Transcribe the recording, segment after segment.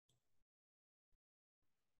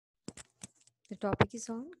The topic is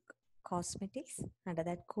on cosmetics, under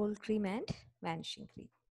that cold cream and vanishing cream.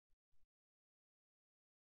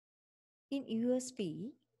 In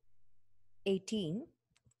USP 18,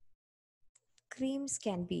 creams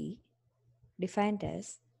can be defined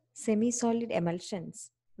as semi-solid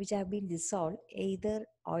emulsions which have been dissolved either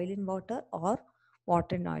oil in water or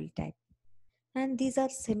water in oil type. And these are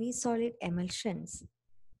semi-solid emulsions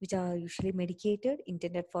which are usually medicated,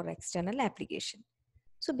 intended for external application.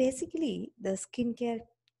 So basically, the skincare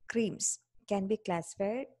creams can be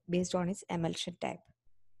classified based on its emulsion type.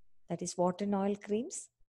 That is water and oil creams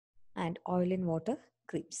and oil and water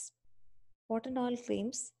creams. Water and oil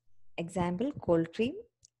creams, example cold cream,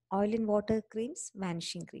 oil and water creams,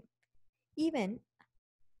 vanishing cream. Even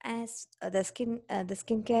as the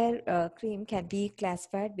skincare cream can be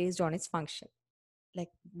classified based on its function,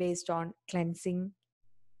 like based on cleansing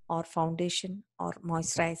or foundation or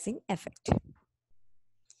moisturizing effect.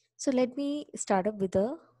 So let me start up with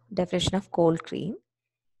the definition of cold cream.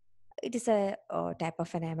 It is a type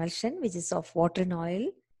of an emulsion which is of water and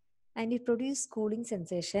oil, and it produces cooling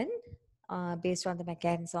sensation based on the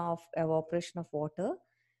mechanism of evaporation of water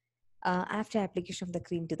after application of the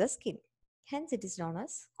cream to the skin. Hence, it is known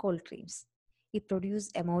as cold creams. It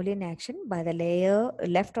produces emollient action by the layer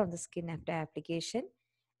left on the skin after application,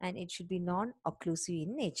 and it should be non-occlusive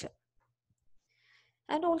in nature.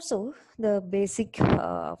 And also, the basic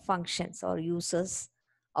functions or uses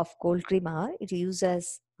of cold cream are: it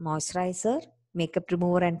uses moisturizer, makeup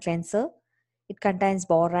remover, and cleanser. It contains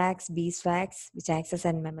borax, beeswax, which acts as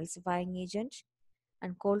an emulsifying agent.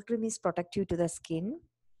 And cold cream is protective to the skin.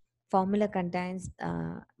 Formula contains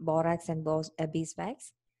borax and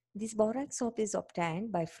beeswax. This borax soap is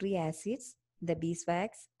obtained by free acids, the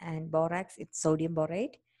beeswax, and borax, it's sodium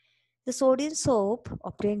borate. The sodium soap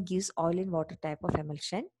obtained gives oil in water type of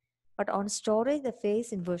emulsion, but on storage, the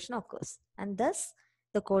phase inversion occurs, and thus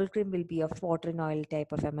the cold cream will be of water and oil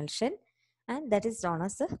type of emulsion, and that is known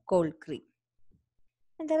as the cold cream.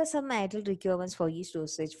 And there are some ideal requirements for each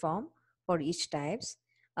dosage form for each types.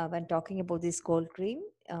 When talking about this cold cream,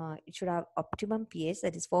 it should have optimum pH,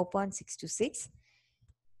 that is 4.6 to 6.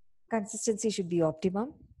 Consistency should be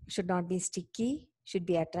optimum, should not be sticky, should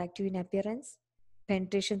be attractive in appearance.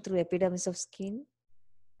 Penetration through epidermis of skin,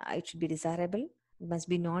 it should be desirable. It must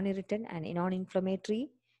be non-irritant and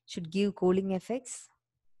non-inflammatory, should give cooling effects.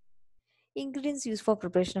 Ingredients used for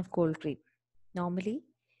preparation of cold cream. Normally,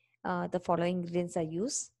 the following ingredients are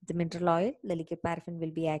used: the mineral oil, the liquid paraffin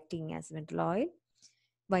will be acting as mineral oil;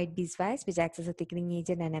 white beeswax, which acts as a thickening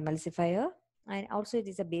agent and emulsifier, and also it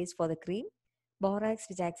is a base for the cream; borax,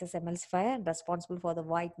 which acts as emulsifier and responsible for the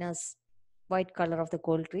white color of the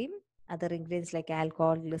cold cream; other ingredients like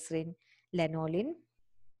alcohol, glycerin, lanolin;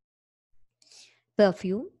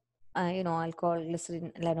 perfume, alcohol,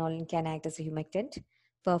 glycerin, lanolin can act as a humectant;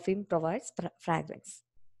 perfume provides fragrance.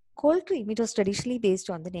 Cold cream, it was traditionally based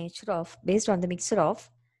on the mixture of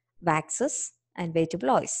waxes and vegetable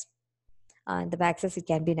oils. And the waxes, it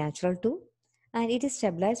can be natural too, and it is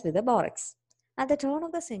stabilized with the borax. At the turn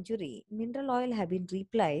of the century, mineral oil have been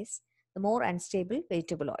replaced the more unstable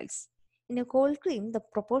vegetable oils. In a cold cream, the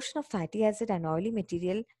proportion of fatty acid and oily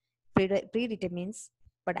material predetermines,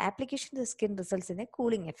 but application to the skin results in a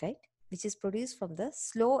cooling effect, which is produced from the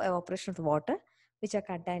slow evaporation of the water which are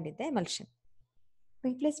contained in the emulsion.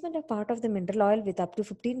 Replacement of part of the mineral oil with up to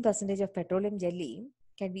 15% of petroleum jelly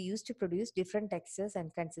can be used to produce different textures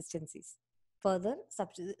and consistencies. Further,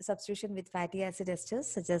 substitution with fatty acid esters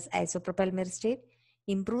such as isopropyl myristate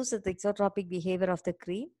improves the thixotropic behavior of the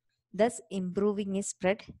cream, thus improving its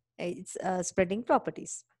spreading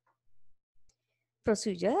properties.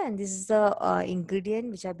 Procedure, and this is the ingredient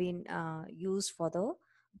which have been used for the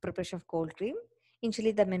preparation of cold cream.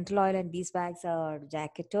 Initially, the mineral oil and beeswax are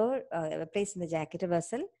placed in the jacketer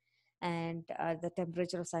vessel, and the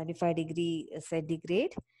temperature of 75 degree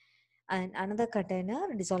centigrade. And another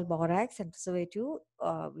container dissolve borax and preservative,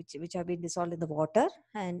 which have been dissolved in the water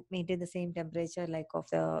and maintain the same temperature like of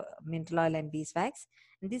the mineral oil and beeswax.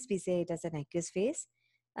 And this we say it as an aqueous phase.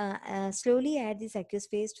 Slowly add this aqueous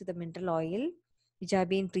phase to the mineral oil, which have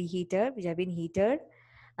been heated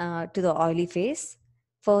to the oily phase.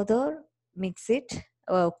 Further, mix it,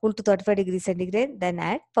 cool to 35 degrees centigrade, then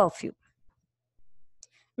add perfume.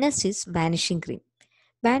 Next is vanishing cream.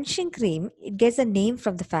 Vanishing cream, it gets a name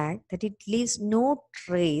from the fact that it leaves no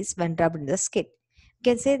trace when rubbed in the skin. You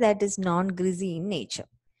can say that is non-greasy in nature.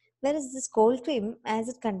 Whereas this cold cream, as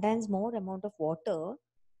it contains more amount of water,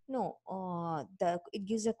 it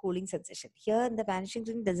gives a cooling sensation. Here, the vanishing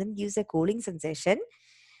cream doesn't give a cooling sensation.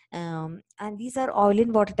 And these are oil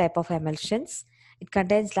in water type of emulsions. It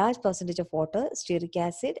contains large percentage of water, stearic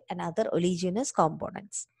acid, and other oleaginous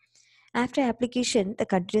components. After application, the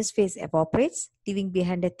continuous phase evaporates, leaving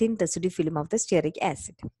behind a thin residue film of the stearic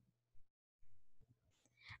acid.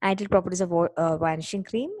 Ideal properties of vanishing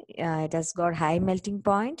cream. It has got high melting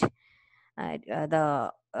point.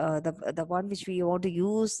 The one which we want to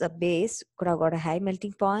use, the base, could have got a high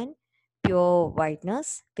melting point, pure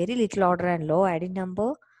whiteness, very little odor and low iodine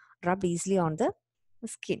number, rubbed easily on the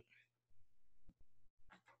skin.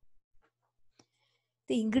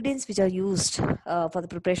 The ingredients which are used for the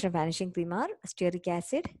preparation of vanishing cream are stearic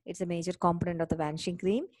acid. It's a major component of the vanishing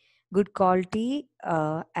cream. Good quality,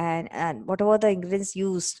 and whatever the ingredients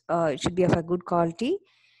used, it should be of a good quality.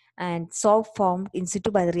 And salt formed in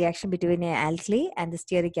situ by the reaction between an alkali and the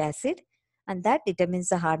stearic acid, and that determines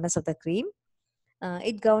the hardness of the cream.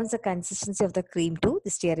 It governs the consistency of the cream too,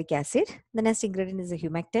 the stearic acid. The next ingredient is the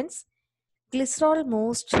humectants. Glycerol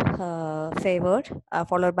most favored,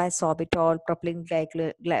 followed by sorbitol, propylene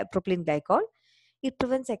glycol. It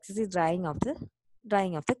prevents excessive drying of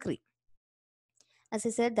the cream. As I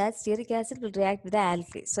said, that stearic acid will react with the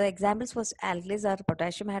alkalis. So examples for alkalis are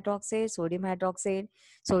potassium hydroxide,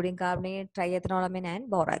 sodium carbonate, triethanolamine, and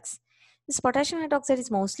borax. This potassium hydroxide is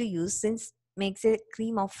mostly used since makes a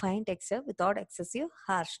cream of fine texture without excessive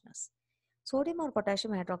harshness. Sodium or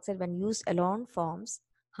potassium hydroxide, when used alone, forms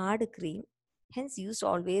hard cream, hence used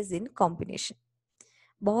always in combination.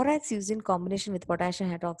 Borax used in combination with potassium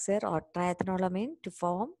hydroxide or triethanolamine to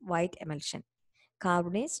form white emulsion.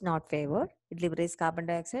 Carbonates not favored. It liberates carbon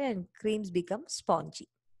dioxide and creams become spongy.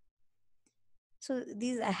 So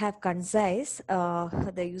these I have concise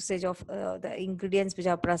the usage of the ingredients which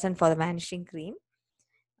are present for the vanishing cream.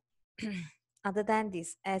 Other than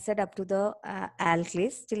this, as said up to the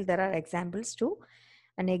alkalis, still there are examples too.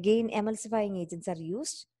 And again, emulsifying agents are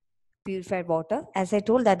used. Purified water. As I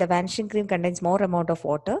told that the vanishing cream contains more amount of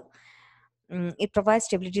water. It provides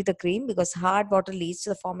stability to the cream because hard water leads to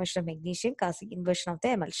the formation of magnesium, causing inversion of the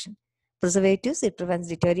emulsion. Preservatives, it prevents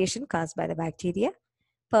deterioration caused by the bacteria.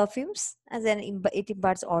 Perfumes, it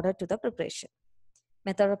imparts odor to the preparation.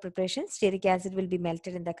 Method of preparation, stearic acid will be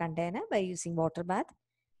melted in the container by using water bath.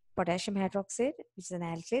 Potassium hydroxide, which is an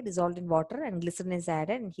alkali, dissolved in water, and glycerin is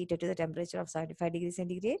added and heated to the temperature of 75 degrees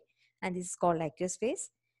centigrade, and this is called aqueous phase.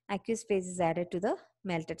 Aqueous phase is added to the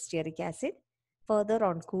melted stearic acid. Further,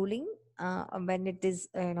 on cooling, when it is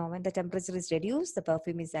when the temperature is reduced, the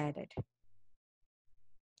perfume is added.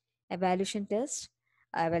 Evaluation test.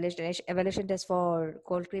 Evaluation test for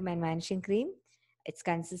cold cream and vanishing cream. Its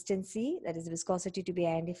consistency, that is viscosity, to be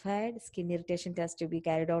identified. Skin irritation test to be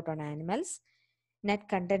carried out on animals. Net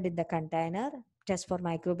content in the container. Test for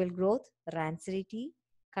microbial growth, rancidity,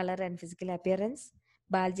 color and physical appearance.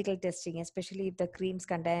 Biological testing, especially if the creams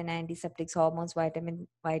contain antiseptics, hormones,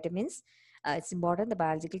 vitamins. It's important the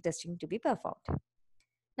biological testing to be performed.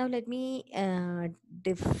 Now let me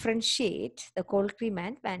differentiate the cold cream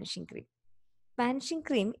and vanishing cream. Vanishing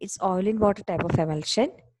cream is oil in water type of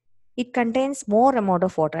emulsion. It contains more amount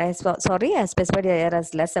of water. I specified here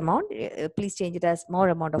as less amount. Please change it as more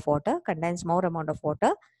amount of water. Contains more amount of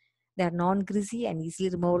water. They are non-greasy and easily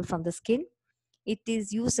removable from the skin. It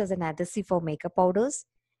is used as an adhesive for makeup powders.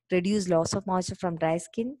 Reduce loss of moisture from dry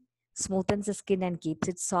skin. Smoothens the skin and keeps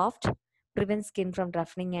it soft. Prevents skin from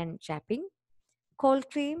roughening and chapping. Cold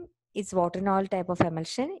cream is water and oil type of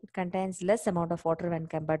emulsion. It contains less amount of water when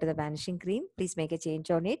compared to the vanishing cream. Please make a change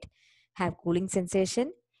on it. Have cooling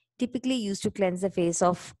sensation. Typically used to cleanse the face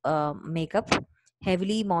of makeup.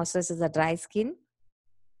 Heavily moisturizes the dry skin.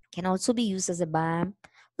 Can also be used as a balm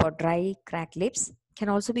for dry cracked lips. Can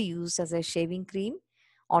also be used as a shaving cream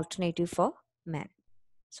alternative for men.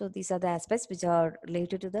 So these are the aspects which are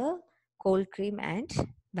related to the cold cream and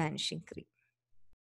vanishing cream.